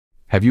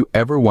Have you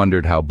ever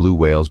wondered how blue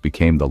whales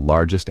became the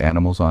largest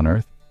animals on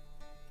Earth?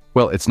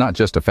 Well, it's not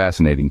just a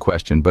fascinating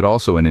question, but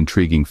also an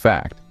intriguing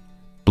fact.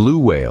 Blue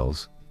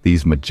whales,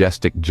 these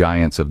majestic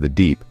giants of the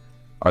deep,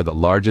 are the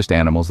largest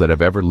animals that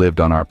have ever lived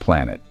on our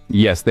planet.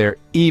 Yes, they're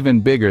even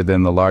bigger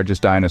than the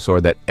largest dinosaur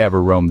that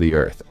ever roamed the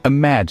Earth.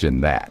 Imagine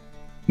that.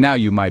 Now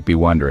you might be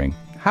wondering,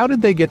 how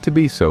did they get to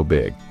be so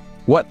big?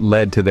 What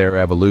led to their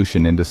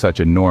evolution into such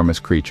enormous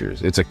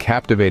creatures? It's a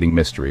captivating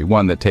mystery,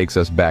 one that takes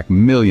us back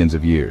millions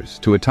of years,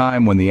 to a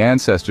time when the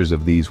ancestors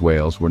of these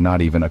whales were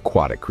not even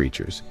aquatic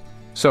creatures.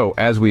 So,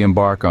 as we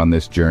embark on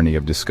this journey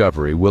of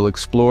discovery, we'll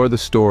explore the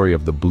story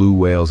of the blue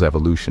whale's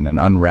evolution and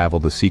unravel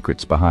the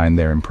secrets behind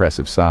their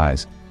impressive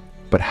size.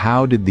 But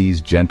how did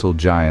these gentle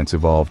giants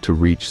evolve to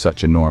reach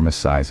such enormous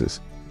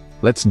sizes?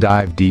 Let's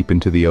dive deep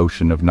into the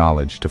ocean of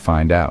knowledge to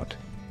find out.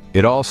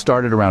 It all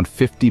started around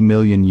 50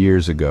 million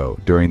years ago,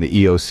 during the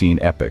Eocene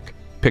epoch.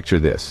 Picture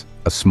this,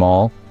 a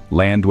small,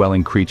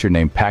 land-dwelling creature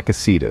named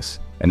Pakicetus,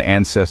 an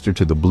ancestor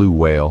to the blue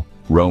whale,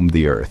 roamed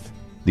the Earth.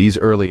 These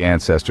early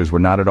ancestors were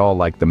not at all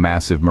like the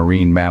massive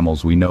marine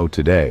mammals we know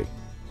today.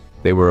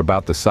 They were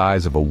about the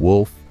size of a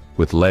wolf,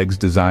 with legs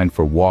designed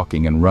for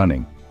walking and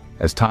running.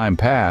 As time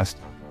passed,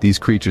 these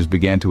creatures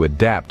began to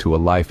adapt to a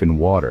life in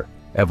water.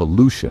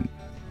 Evolution,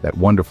 that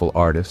wonderful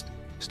artist,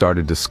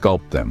 started to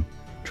sculpt them,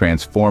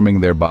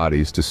 transforming their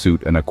bodies to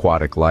suit an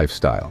aquatic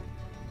lifestyle.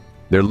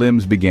 Their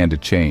limbs began to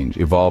change,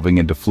 evolving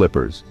into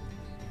flippers.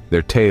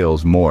 Their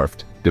tails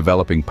morphed,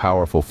 developing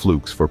powerful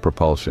flukes for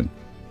propulsion.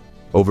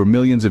 Over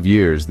millions of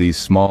years, these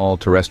small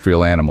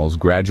terrestrial animals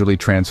gradually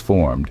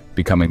transformed,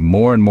 becoming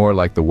more and more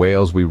like the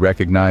whales we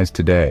recognize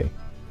today.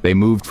 They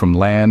moved from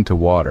land to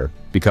water,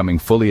 becoming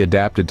fully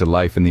adapted to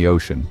life in the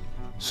ocean.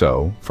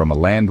 So, from a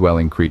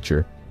land-dwelling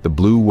creature, the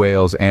blue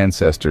whale's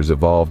ancestors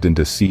evolved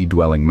into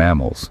sea-dwelling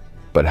mammals.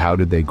 But how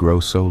did they grow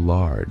so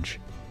large?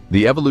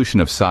 The evolution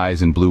of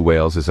size in blue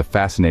whales is a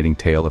fascinating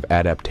tale of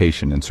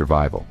adaptation and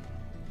survival.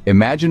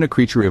 Imagine a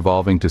creature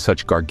evolving to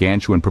such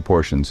gargantuan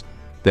proportions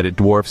that it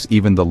dwarfs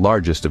even the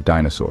largest of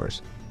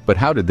dinosaurs. But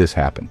how did this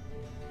happen?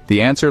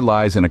 The answer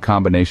lies in a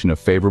combination of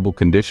favorable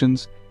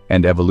conditions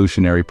and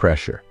evolutionary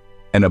pressure.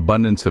 An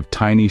abundance of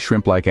tiny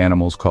shrimp-like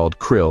animals called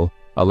krill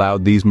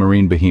allowed these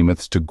marine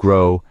behemoths to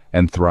grow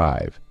and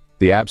thrive.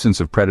 The absence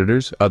of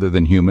predators, other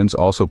than humans,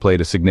 also played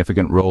a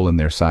significant role in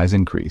their size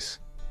increase.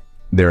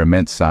 Their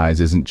immense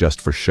size isn't just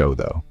for show,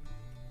 though.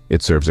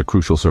 It serves a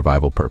crucial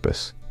survival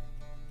purpose.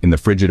 In the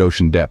frigid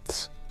ocean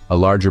depths, a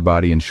larger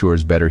body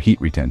ensures better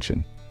heat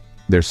retention.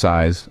 Their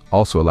size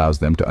also allows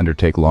them to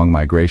undertake long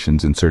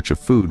migrations in search of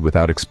food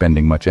without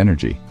expending much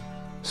energy.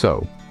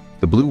 So,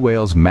 the blue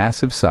whale's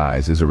massive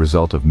size is a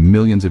result of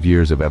millions of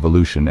years of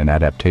evolution and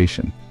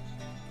adaptation.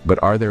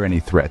 But are there any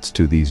threats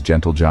to these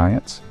gentle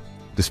giants?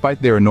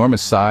 Despite their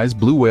enormous size,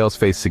 blue whales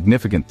face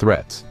significant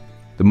threats.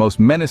 The most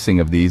menacing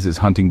of these is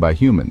hunting by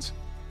humans.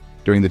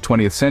 During the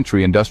 20th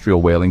century,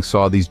 industrial whaling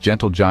saw these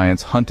gentle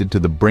giants hunted to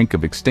the brink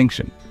of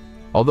extinction.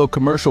 Although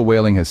commercial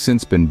whaling has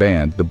since been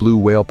banned, the blue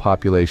whale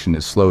population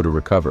is slow to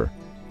recover,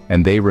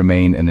 and they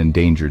remain an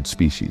endangered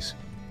species.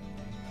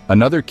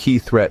 Another key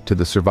threat to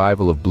the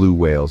survival of blue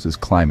whales is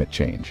climate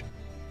change.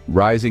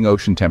 Rising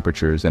ocean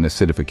temperatures and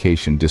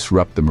acidification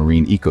disrupt the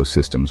marine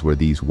ecosystems where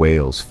these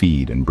whales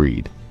feed and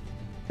breed.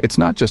 It's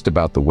not just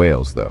about the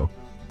whales, though.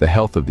 The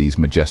health of these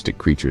majestic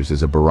creatures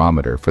is a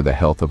barometer for the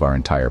health of our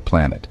entire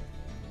planet.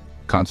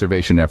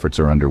 Conservation efforts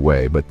are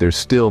underway, but there's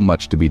still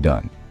much to be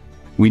done.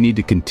 We need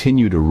to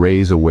continue to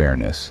raise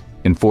awareness,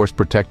 enforce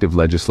protective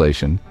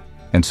legislation,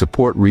 and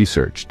support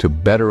research to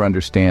better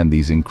understand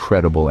these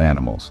incredible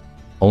animals.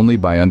 Only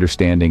by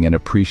understanding and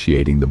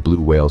appreciating the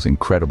blue whale's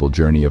incredible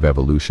journey of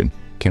evolution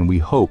can we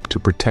hope to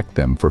protect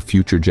them for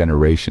future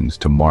generations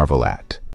to marvel at.